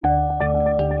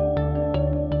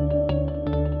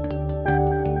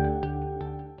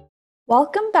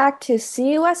Welcome back to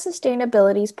CUS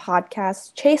Sustainability's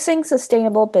podcast, Chasing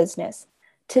Sustainable Business.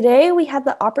 Today, we had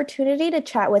the opportunity to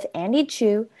chat with Andy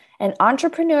Chu, an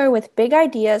entrepreneur with big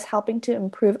ideas helping to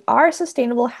improve our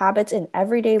sustainable habits in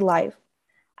everyday life.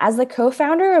 As the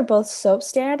co-founder of both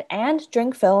SoapStand and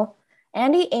Drinkfill,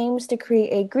 Andy aims to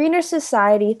create a greener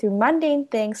society through mundane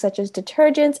things such as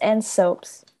detergents and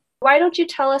soaps. Why don't you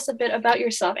tell us a bit about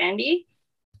yourself, Andy?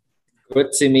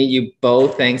 Good to meet you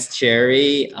both. Thanks,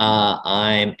 Cherry.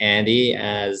 I'm Andy,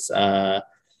 as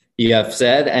you have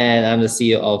said, and I'm the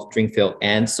CEO of Drinkfill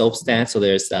and SoapStand. So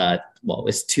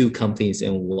it's two companies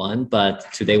in one, but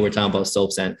today we're talking about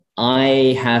SoapStand.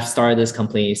 I have started this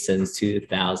company since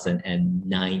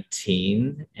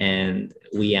 2019, and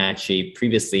we actually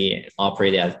previously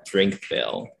operated at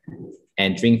Drinkfill,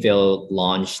 and Drinkfill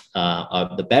launched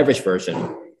the beverage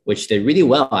version, which did really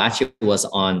well. Actually, was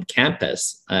on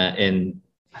campus in,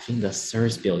 I think, the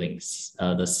SIRS buildings,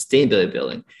 the sustainability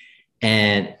building,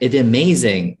 and it did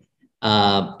amazing.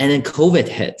 And then COVID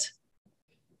hit.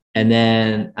 And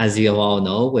then, as you all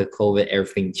know, with COVID,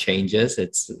 everything changes.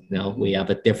 We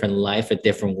have a different life, a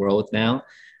different world now.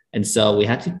 And so we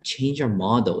had to change our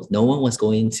models. No one was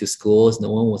going to schools.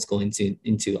 No one was going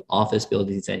into office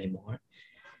buildings anymore.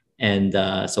 And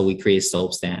so we created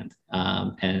SoapStand.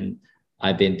 And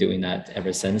I've been doing that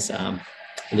ever since. A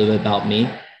little bit about me.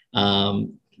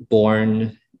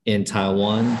 Born in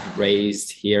Taiwan,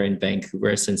 raised here in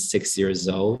Vancouver since 6 years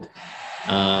old.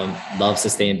 Love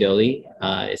sustainability.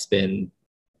 It's been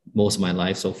most of my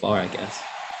life so far, I guess.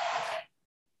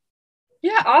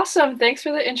 Yeah, awesome. Thanks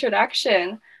for the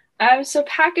introduction. So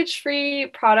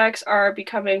package-free products are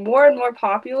becoming more and more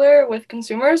popular with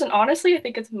consumers, and honestly, I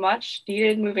think it's much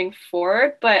needed moving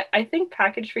forward, but I think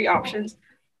package-free options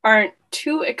aren't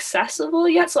too accessible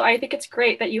yet. So I think it's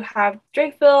great that you have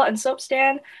Drinkfill and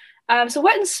SoapStand. So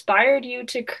what inspired you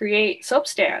to create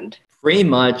SoapStand? Pretty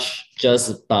much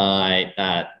just by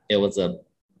that, it was an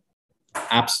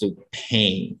absolute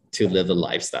pain to live the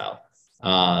lifestyle.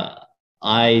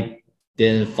 I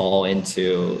didn't fall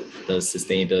into the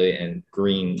sustainability and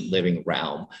green living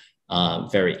realm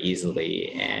very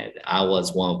easily. And I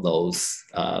was one of those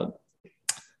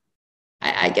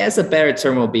I guess a better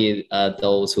term would be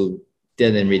those who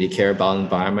didn't really care about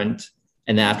environment.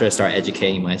 And then after I started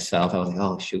educating myself, I was like,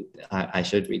 oh, shoot, I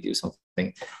should redo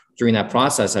something. During that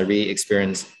process, I really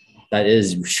experienced that it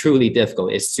is truly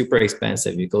difficult. It's super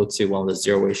expensive. You go to one of the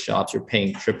zero waste shops, you're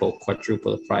paying triple,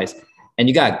 quadruple the price. And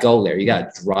you got to go there. You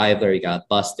got to drive there. You got to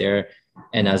bus there.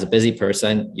 And as a busy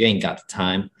person, you ain't got the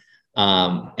time.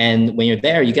 And when you're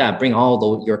there, you got to bring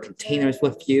all your containers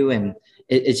with you. And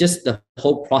it's just the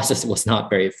whole process was not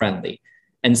very friendly.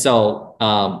 And so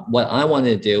what I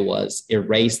wanted to do was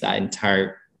erase that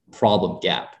entire problem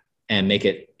gap and make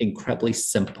it incredibly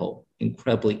simple,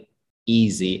 incredibly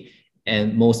easy,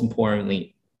 and most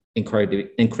importantly,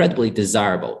 incredibly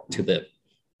desirable to live.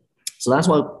 So that's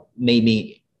what made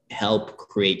me help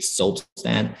create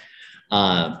SoapStand.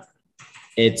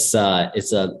 It's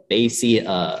basically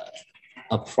a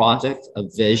project, a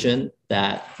vision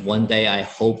that one day I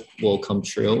hope will come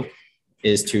true,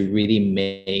 is to really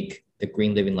make the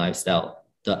green living lifestyle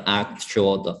there's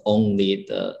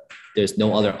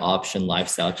no other option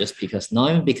lifestyle, just because,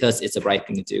 not even because it's the right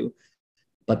thing to do,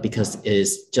 but because it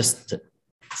is just the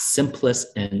simplest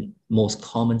and most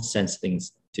common sense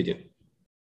things to do.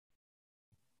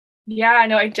 Yeah,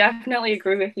 no, I definitely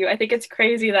agree with you. I think it's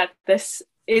crazy that this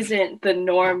isn't the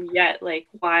norm yet. Like,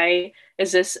 why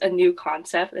is this a new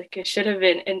concept? Like, it should have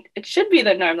been, and it should be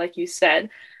the norm, like you said.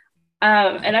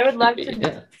 And I would love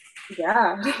to,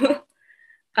 yeah.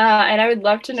 And I would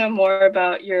love to know more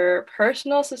about your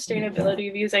personal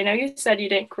sustainability views. I know you said you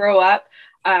didn't grow up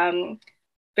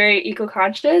very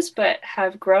eco-conscious, but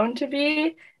have grown to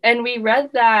be. And we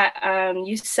read that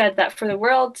you said that for the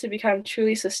world to become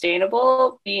truly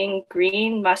sustainable, being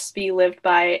green must be lived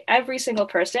by every single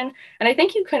person. And I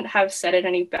think you couldn't have said it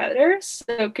any better.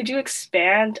 So could you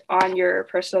expand on your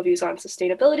personal views on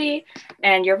sustainability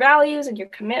and your values and your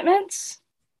commitments?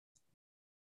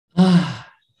 I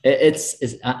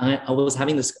was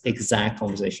having this exact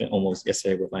conversation almost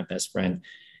yesterday with my best friend.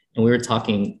 And we were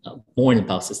talking more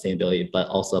about sustainability, but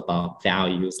also about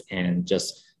values and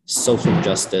just social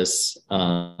justice,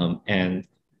 and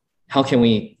how can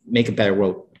we make a better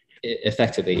world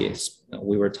effectively.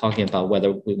 We were talking about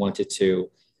whether we wanted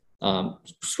to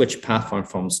switch platform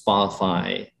from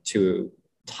Spotify to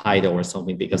Tidal or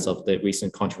something because of the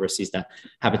recent controversies that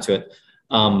happened to it.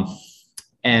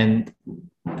 And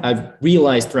I've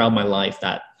realized throughout my life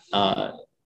that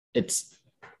it's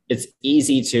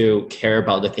easy to care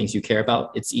about the things you care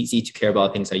about. It's easy to care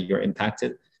about things that you're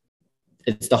impacted.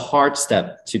 it's the hard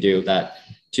step to do that,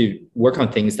 to work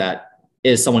on things that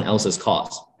is someone else's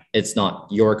cost. It's not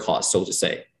your cost, so to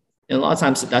say. And a lot of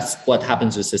times that's what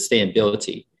happens with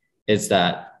sustainability, is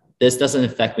that this doesn't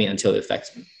affect me until it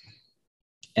affects me.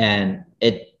 And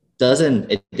it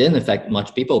didn't affect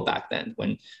much people back then.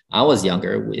 When I was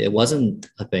younger, it wasn't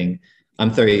a thing.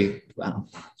 I'm 30, wow,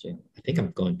 I think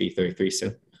I'm going to be 33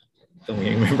 soon. Don't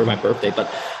even remember my birthday,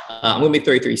 but I'm going to be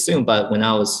 33 soon. But when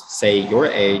I was, say, your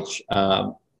age,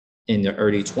 in the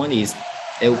early 20s,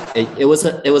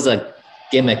 it was a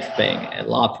gimmick thing. A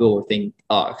lot of people would think,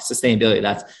 oh, sustainability,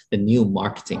 that's the new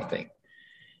marketing thing.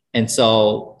 And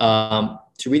so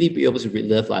to really be able to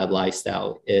live that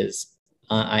lifestyle is,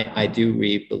 I do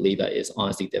really believe that it's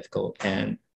honestly difficult.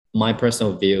 And my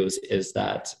personal views is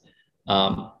that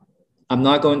I'm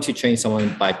not going to change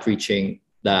someone by preaching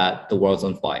that the world's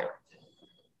on fire.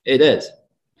 It is.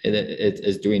 It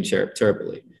is doing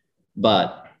terribly.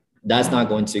 But that's not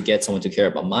going to get someone to care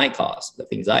about my cause, the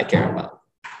things I care about.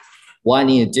 What I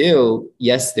need to do,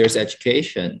 yes, there's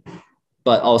education,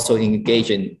 but also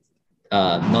engage in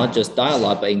not just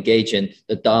dialogue, but engage in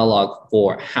the dialogue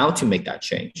for how to make that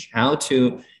change, how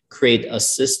to create a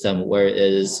system where it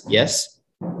is, yes,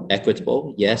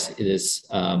 equitable, yes, it is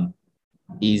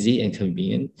easy and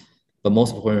convenient, but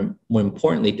more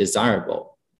importantly,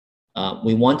 desirable.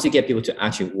 We want to get people to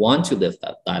actually want to live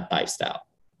that lifestyle.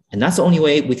 And that's the only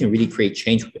way we can really create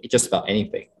change with just about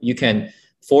anything. You can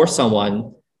force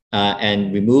someone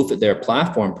and remove their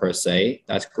platform per se,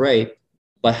 that's great.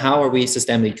 But how are we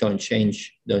systemically going to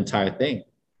change the entire thing?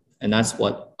 And that's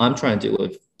what I'm trying to do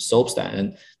with Soapstand.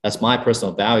 And that's my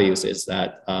personal values, is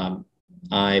that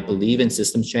I believe in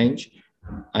systems change.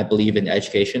 I believe in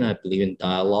education. I believe in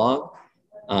dialogue.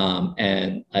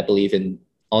 And I believe in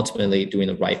ultimately doing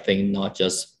the right thing, not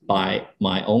just by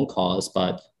my own cause,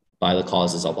 but by the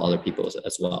causes of other people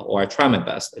as well. Or I try my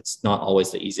best. It's not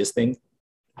always the easiest thing,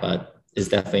 but it's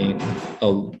definitely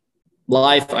a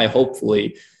life I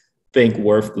hopefully think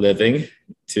worth living,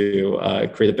 to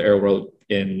create a better world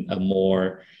in a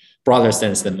more broader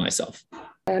sense than myself.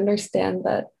 I understand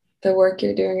that the work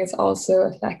you're doing is also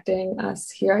affecting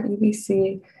us here at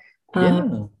UBC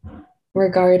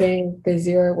regarding the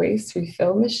zero waste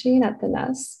refill machine at the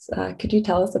Nest. Could you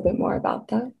tell us a bit more about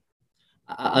that?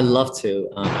 I'd love to.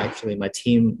 Actually, my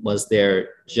team was there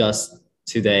just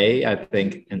today, I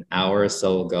think an hour or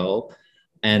so ago.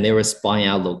 And they were spying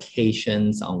out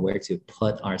locations on where to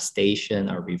put our station,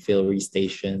 our refillery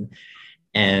station.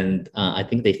 And I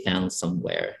think they found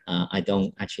somewhere. I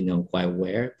don't actually know quite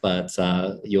where, but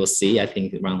you'll see, I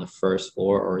think around the first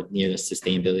floor or near the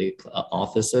sustainability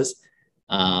offices.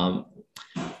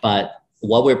 But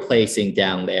what we're placing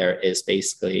down there is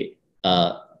basically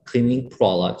a cleaning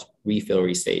product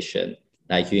refillery station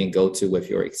that you can go to with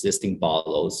your existing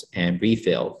bottles and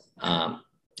refill.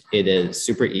 It is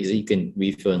super easy. You can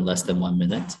refill in less than 1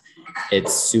 minute.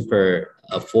 It's super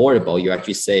affordable. You're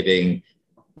actually saving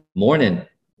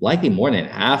likely more than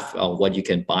half of what you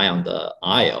can buy on the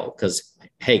aisle. Because,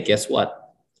 hey, guess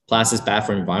what? Plastic is bad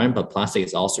for the environment, but plastic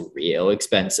is also real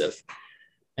expensive.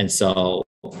 And so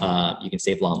you can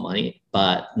save a lot of money.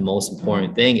 But the most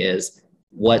important thing is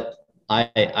what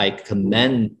I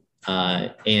commend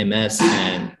AMS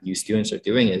and you students are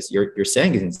doing is you're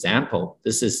setting an example.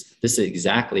 This is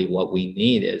exactly what we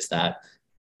need, is that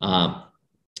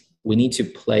we need to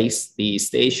place these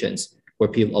stations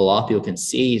where a lot of people can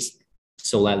see,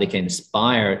 so that they can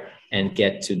inspire and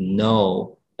get to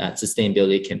know that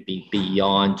sustainability can be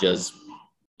beyond just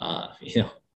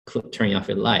turning off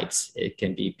your lights. It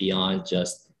can be beyond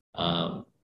just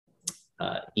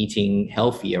eating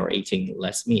healthy or eating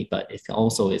less meat, but it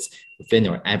also is within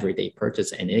our everyday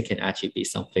purchase, and it can actually be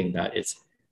something that is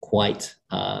quite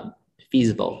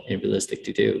feasible and realistic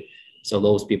to do. So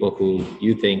those people who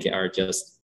you think are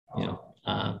just,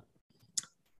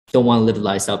 don't want to live the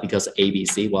lifestyle because of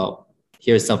ABC, well,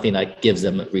 here's something that gives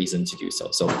them a reason to do so.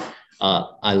 So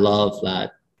I love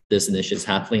that this initiative is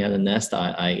happening at the Nest.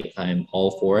 I'm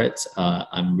all for it.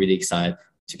 I'm really excited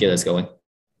to get us going.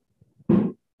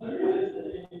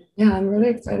 Yeah, I'm really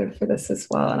excited for this as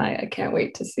well. And I can't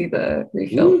wait to see the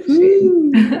refill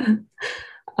machine.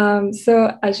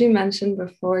 So as you mentioned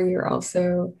before, you're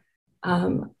also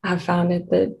have founded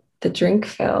the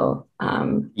Drinkfill.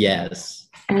 Yes.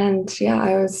 And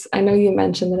yeah, I know you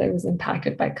mentioned that it was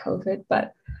impacted by COVID,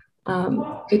 but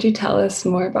could you tell us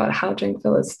more about how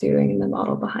Drinkfill is doing and the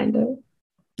model behind it?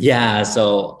 Yeah,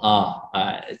 so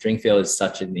Drinkfill is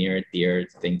such a near and dear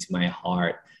thing to my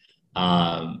heart.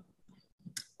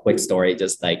 Quick story,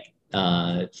 just like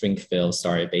Drinkfill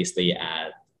started basically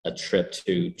at a trip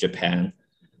to Japan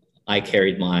I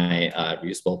carried my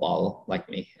reusable bottle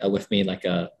with me like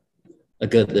a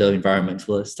good little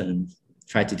environmentalist, and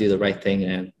tried to do the right thing,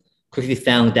 and quickly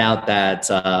found out that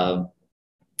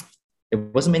there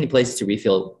wasn't many places to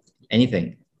refill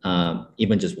anything,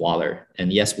 even just water.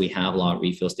 And yes, we have a lot of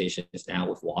refill stations now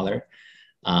with water,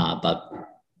 but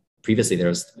previously there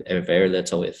was very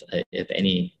little, if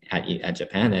any, at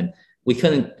Japan, and we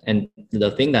couldn't. And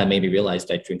the thing that made me realize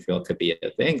that DrinkFuel could be a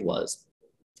thing was,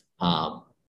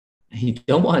 you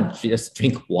don't want to just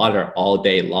drink water all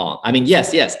day long. I mean,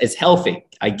 yes, it's healthy.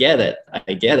 I get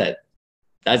it.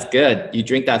 That's good. You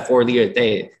drink that 4 liters a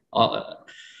day.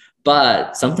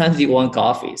 But sometimes you want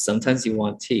coffee. Sometimes you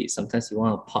want tea. Sometimes you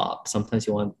want a pop. Sometimes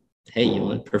you want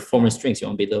performance drinks. You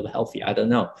want to be a little healthy. I don't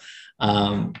know.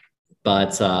 So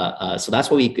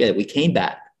that's what we did. We came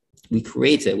back. We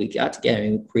got together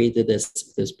and we created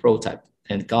this prototype,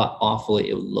 and God awfully,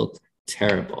 it looked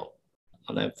terrible.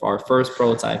 And then for our first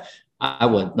prototype, I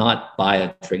would not buy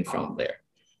a drink from there,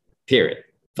 period.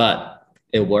 But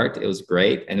it worked. It was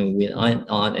great. And we went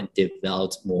on and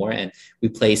developed more. And we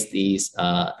placed these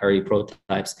early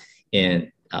prototypes in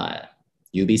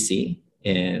UBC,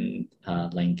 in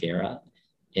Langara,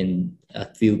 in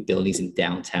a few buildings in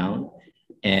downtown.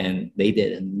 And they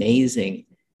did amazing.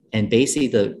 And basically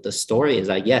the story is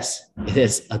that, yes, it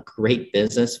is a great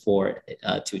business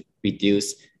to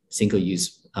reduce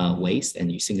single-use waste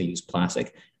and single-use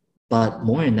plastic. But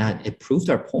more than that, it proved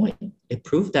our point. It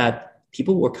proved that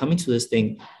people were coming to this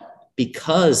thing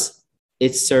because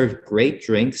it served great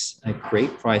drinks at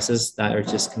great prices that are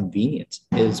just convenient.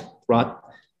 It's brought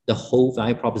the whole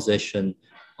value proposition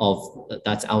of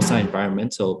that's outside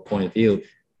environmental point of view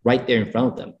right there in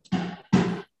front of them.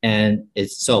 And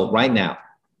it's so right now,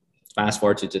 fast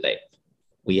forward to today,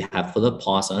 we have put a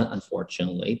pause on it,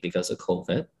 unfortunately, because of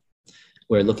COVID.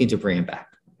 We're looking to bring it back,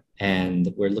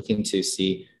 and we're looking to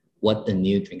see what the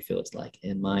new DrinkFuel is like.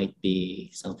 It might be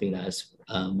something that is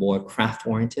more craft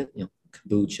oriented,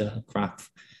 kombucha, craft,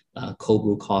 cold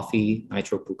brew coffee,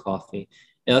 nitro brew coffee.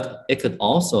 It could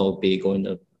also be going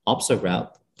the opposite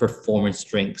route, performance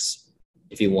drinks.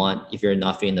 If you're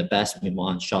not feeling the best, you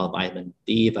want a shot of vitamin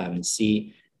D, vitamin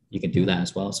C, you can do that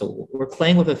as well. So we're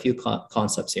playing with a few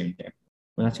concepts here and there.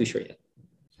 We're not too sure yet.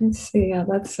 I see. Yeah,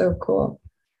 that's so cool.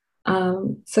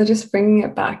 So just bringing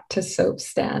it back to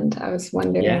SoapStand, I was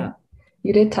wondering,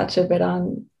 you did touch a bit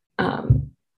on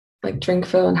like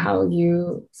DrinkFuel and how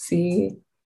you see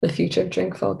the future of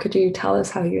DrinkFuel. Could you tell us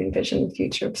how you envision the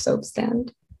future of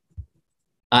SoapStand?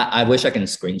 I wish I can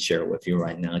screen share with you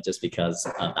right now, just because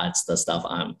that's the stuff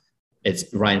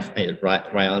it's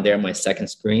right on there. My second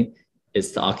screen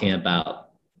is talking about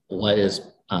what is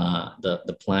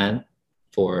the plan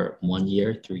for 1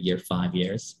 year, 3 year, 5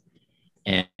 years.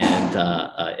 And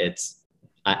it's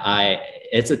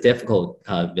a difficult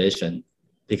vision,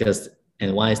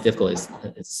 and why it's difficult is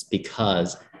it's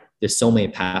because there's so many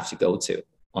paths to go to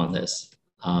on this.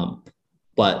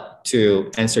 But to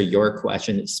answer your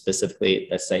question specifically,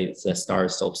 let's say the start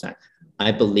of SoapStand,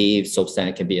 I believe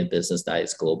SoapStand can be a business that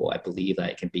is global. I believe that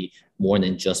it can be more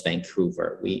than just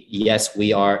Vancouver.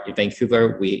 We are in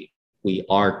Vancouver. We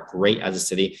are great as a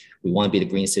city. We want to be the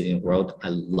green city in the world. I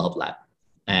love that.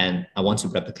 And I want to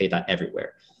replicate that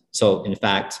everywhere. So in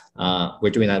fact, we're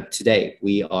doing that today.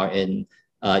 We are in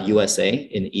USA,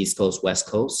 in the East Coast, West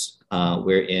Coast.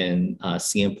 We're in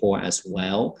Singapore as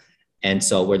well. And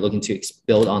so we're looking to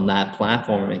build on that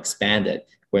platform and expand it.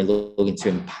 We're looking to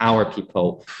empower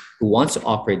people who want to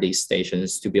operate these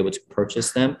stations to be able to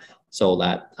purchase them, so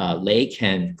that they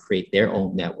can create their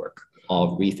own network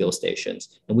of refill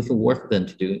stations. And we can work with them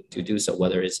to do so,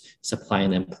 whether it's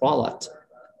supplying them product,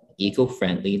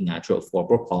 eco-friendly, natural,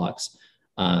 affordable products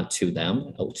to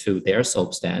them, to their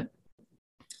SoapStand.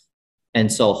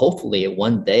 And so hopefully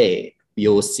one day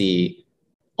you'll see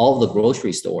all the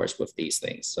grocery stores with these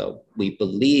things. So we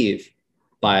believe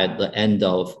by the end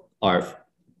of our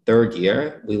third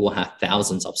year, we will have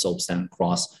thousands of SoapStand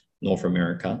across North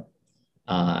America.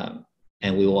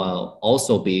 And we will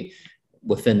also be,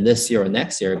 within this year or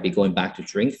next year, be going back to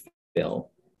DrinkFuel,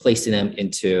 placing them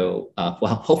into,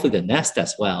 hopefully the Nest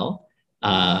as well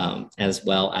as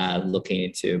looking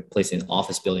into placing an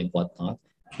office building and whatnot.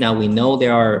 Now, we know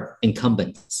there are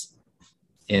incumbents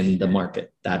in the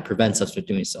market that prevents us from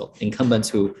doing so. Incumbents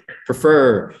who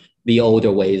prefer the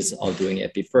older ways of doing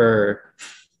it,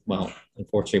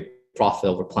 unfortunately, profit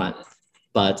over planet.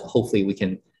 But hopefully we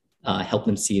can help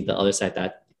them see the other side,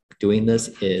 that doing this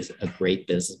is a great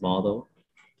business model,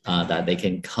 that they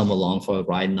can come along for a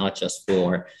ride, not just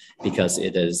because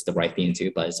it is the right thing to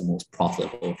do, but it's the most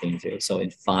profitable thing to do. So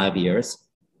in 5 years,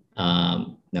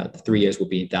 3 years will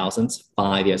be thousands.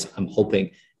 5 years, I'm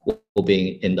hoping will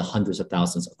be in the hundreds of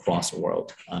thousands across the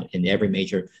world, in every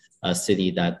major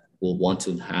city that will want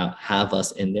to have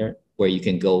us in there, where you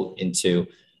can go into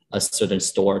a certain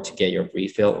store to get your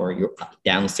refill, or you're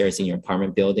downstairs in your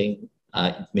apartment building,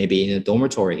 maybe in a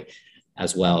dormitory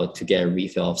as well, to get a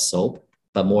refill of soap.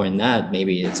 But more than that,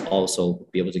 maybe it's also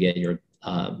be able to get your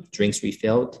drinks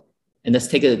refilled. And let's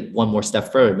take it one more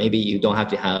step further. Maybe you don't have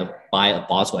to buy a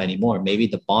bottle anymore. Maybe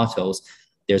the bottles,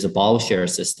 there's a bottle share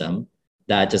system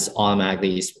that just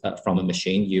automatically from a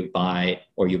machine you buy,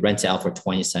 or you rent it out for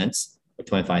 20 cents or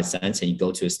 25 cents, and you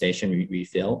go to a station, you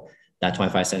refill. That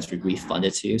 25 cents we refund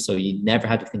it to you. So you never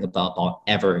have to think about bottle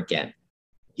ever again.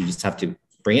 You just have to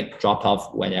bring it, drop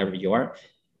off whenever you are.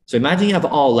 So imagine you have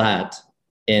all that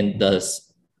in the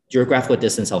geographical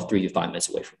distance of 3 to 5 minutes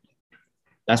away from you.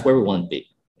 That's where we want to be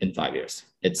in 5 years.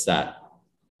 It's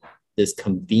this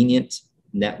convenient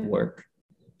network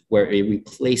where it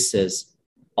replaces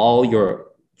all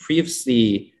your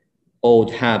previously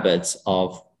old habits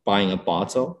of buying a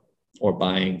bottle or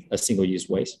buying a single-use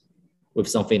waste with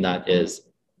something that is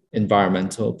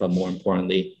environmental, but more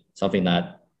importantly, something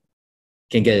that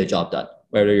can get a job done.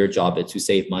 Whether your job is to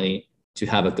save money, to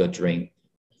have a good drink,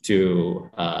 to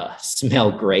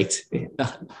smell great,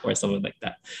 or something like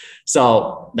that.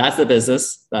 So that's the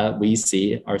business that we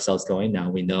see ourselves going. Now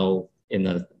we know in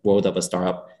the world of a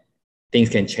startup, things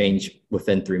can change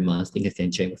within 3 months, things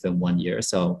can change within 1 year.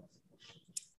 So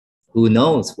who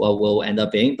knows what we'll end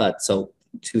up being. But so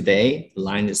today, the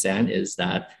line in the sand is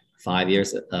that 5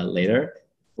 years later,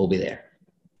 we'll be there.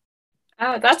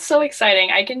 Oh, that's so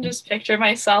exciting. I can just picture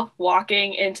myself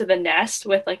walking into the Nest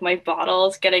with like my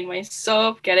bottles, getting my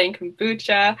soap, getting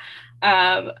kombucha.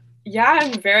 Yeah,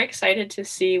 I'm very excited to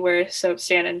see where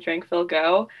SoapStand and Drinkfill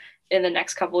go in the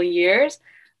next couple of years.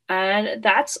 And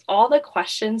that's all the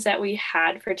questions that we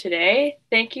had for today.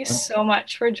 Thank you so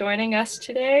much for joining us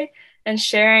today and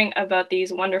sharing about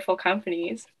these wonderful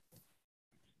companies.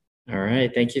 All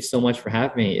right. Thank you so much for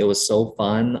having me. It was so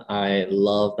fun. I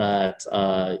love that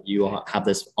you have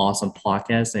this awesome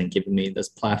podcast and giving me this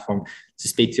platform to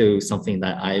speak to something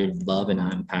that I love and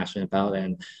I'm passionate about.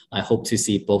 And I hope to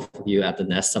see both of you at the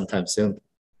Nest sometime soon.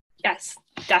 Yes,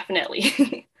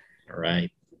 definitely. All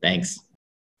right. Thanks.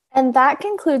 And that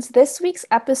concludes this week's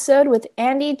episode with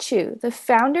Andy Chu, the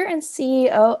founder and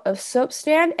CEO of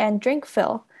SoapStand and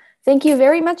Drinkfill. Thank you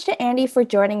very much to Andy for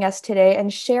joining us today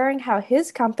and sharing how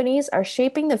his companies are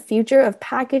shaping the future of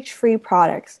package-free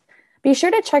products. Be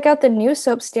sure to check out the new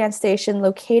SoapStand station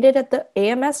located at the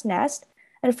AMS Nest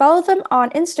and follow them on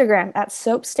Instagram at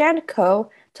SoapStandCo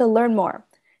to learn more.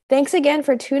 Thanks again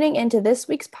for tuning into this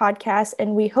week's podcast,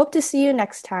 and we hope to see you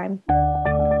next time.